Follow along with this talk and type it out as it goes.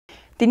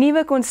Die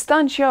nuwe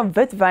Constancia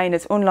wit wyn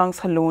is onlangs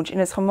gelaunch en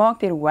is gemaak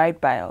deur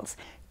Bales.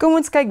 Kom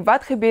ons kyk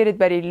wat gebeur het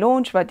by die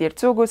launch wat deur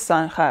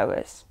Tsogosan gehou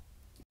is.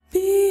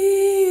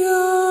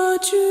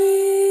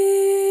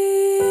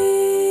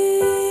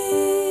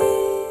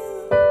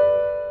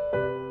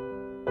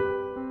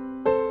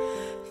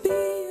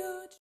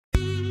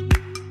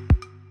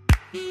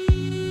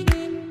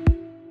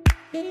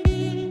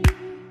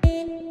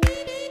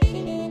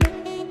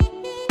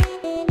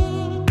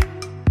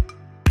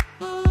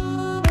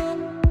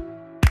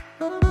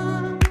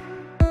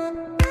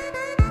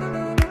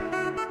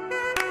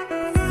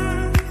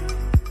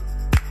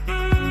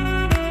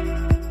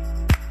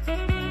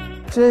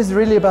 Today is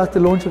really about the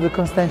launch of the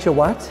Constancia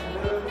White,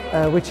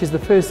 which is the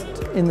first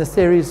in the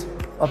series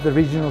of the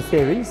regional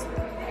series.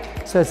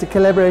 So it's a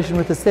collaboration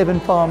with the 7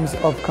 farms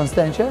of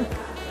Constancia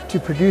to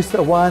produce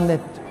a wine that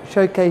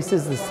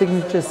showcases the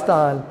signature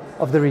style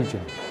of the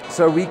region.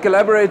 So we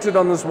collaborated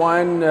on this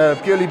wine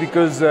purely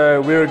because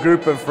we're a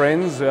group of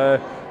friends.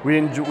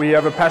 We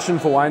have a passion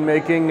for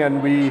winemaking,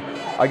 and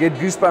I get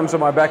goosebumps on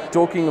my back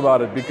talking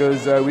about it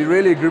because we're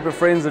really a group of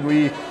friends and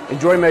we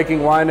enjoy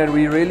making wine, and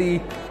we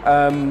really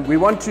we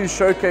want to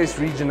showcase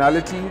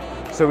regionality.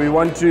 So we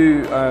want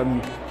to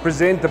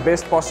present the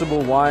best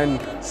possible wine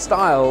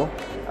style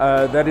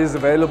that is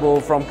available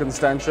from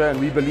Constancia,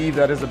 and we believe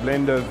that is a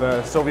blend of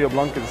Sauvignon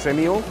Blanc and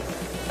Semillon.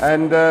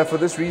 And for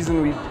this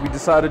reason we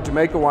decided to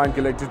make a wine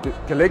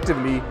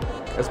collectively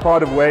as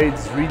part of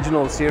Wade's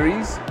regional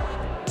series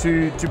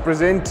to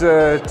present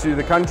to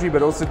the country,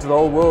 but also to the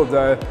whole world,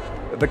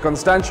 the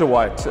Constancia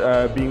White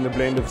being the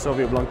blend of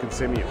Sauvignon Blanc and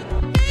Semillon.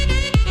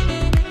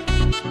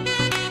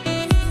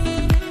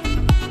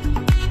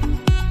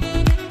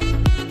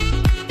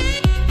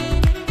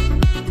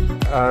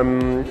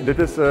 Dit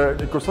is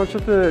Constancia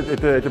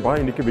het 'n baie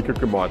unieke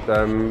mikroklimaat.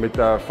 Met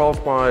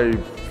valsbaai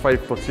 5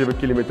 tot 7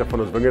 km van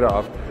ons wingerde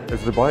af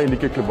is dit 'n baie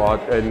unieke klimaat,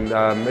 en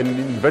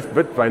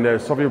wit wyne,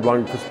 Sauvignon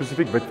Blanc,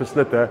 spesifiek wit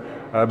versnitte,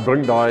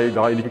 bring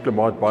daai unieke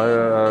klimaat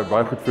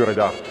baie goed voor die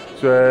dag.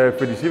 So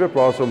vir die 7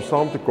 plase om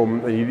saam te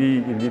kom en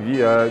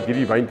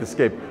hierdie wyn te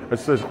skep,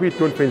 is 'n goeie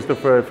toonvenster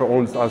vir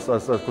ons as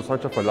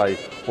Constancia Vallei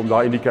om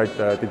daai uniekheid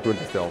tentoon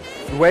te stel.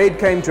 Wade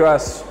came to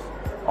us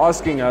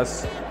asking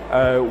us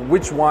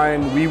which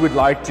wine we would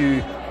like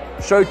to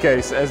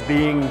showcase as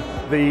being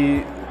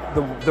the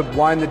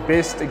wine that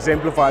best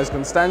exemplifies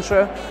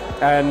Constancia,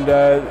 and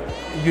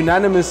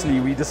unanimously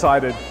we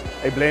decided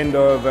a blend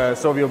of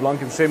Sauvignon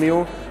Blanc and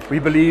Semillon. We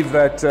believe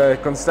that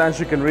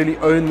Constancia can really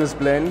own this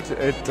blend.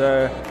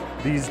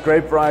 These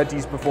grape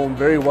varieties perform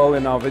very well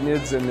in our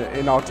vineyards and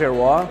in our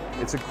terroir.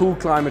 It's a cool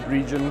climate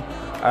region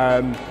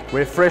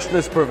where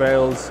freshness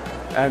prevails,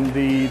 and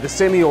the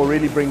Semillon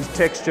really brings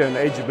texture and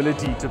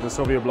ageability to the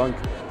Sauvignon Blanc.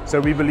 So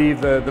we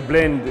believe the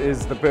blend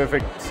is the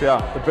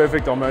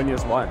perfect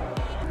harmonious wine.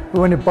 We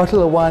want to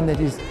bottle a wine that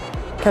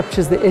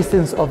captures the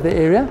essence of the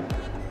area,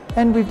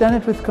 and we've done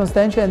it with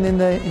Constancia, and then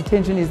the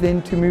intention is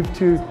then to move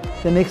to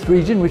the next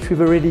region, which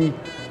we've already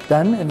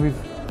done, and we've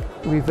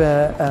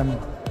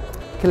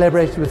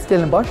collaborated with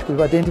Stellenbosch. We've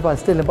identified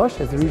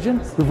Stellenbosch as a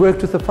region. We've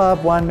worked with the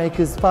 5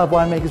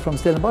 winemakers from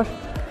Stellenbosch,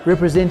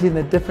 representing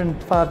the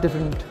 5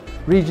 different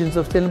regions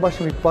of Stellenbosch,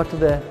 and we've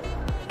bottled the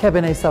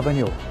Cabernet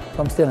Sauvignon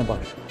from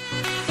Stellenbosch.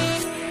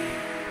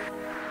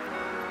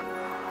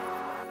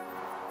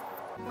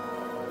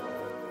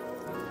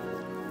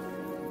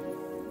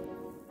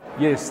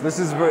 Yes, this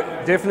is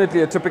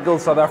definitely a typical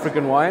South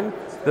African wine.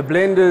 The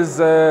blend is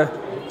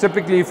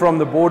typically from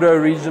the Bordeaux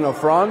region of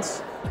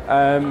France,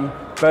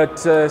 but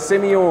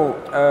Semillon,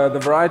 the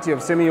variety of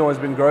Semillon has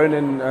been grown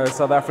in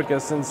South Africa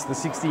since the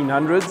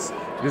 1600s.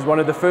 It is one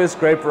of the first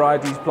grape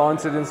varieties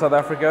planted in South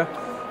Africa,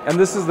 and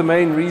this is the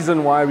main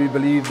reason why we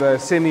believe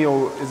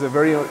Semillon is a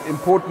very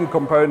important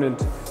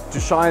component to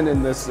shine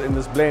in this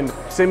blend.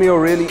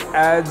 Semillon really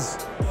adds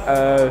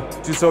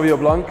to Sauvignon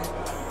Blanc.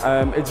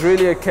 It's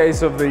really a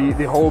case of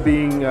the whole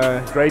being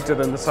greater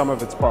than the sum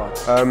of its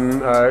parts.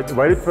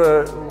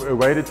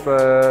 Wade het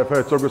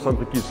vir Tsogosan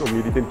gekies om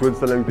hierdie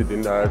tentoonstelling te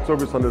doen.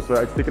 Tsogosan is 'n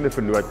uitstekende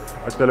vernoot.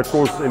 Hulle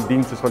kos en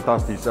diens is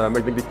fantasties.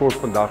 Ek dink die kos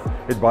vandag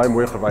het baie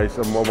mooi gewys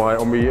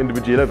om die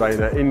individuele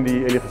wyne en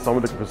die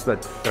gesamentlike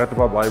versnit regtig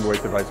baie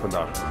mooi te wys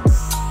vandag.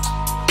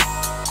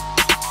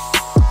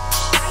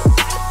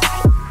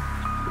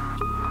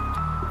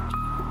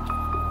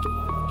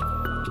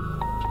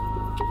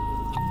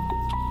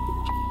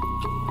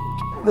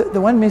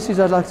 The one message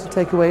I'd like to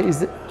take away is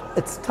that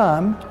it's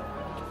time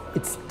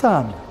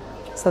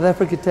South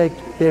Africa take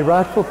their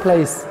rightful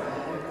place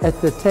at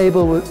the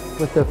table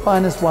with the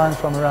finest wines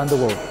from around the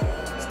world.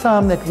 It's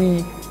time that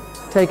we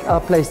take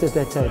our place at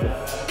that table.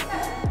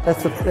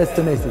 That's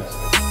the message.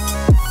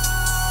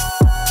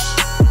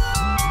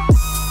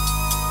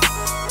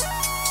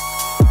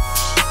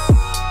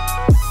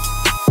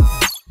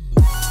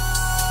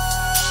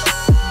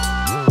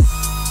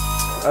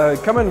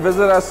 Come and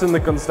visit us in the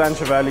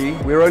Constancia Valley.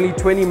 We're only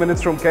 20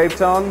 minutes from Cape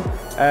Town,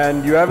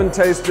 and you haven't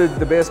tasted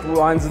the best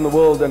wines in the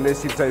world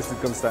unless you've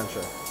tasted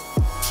Constancia.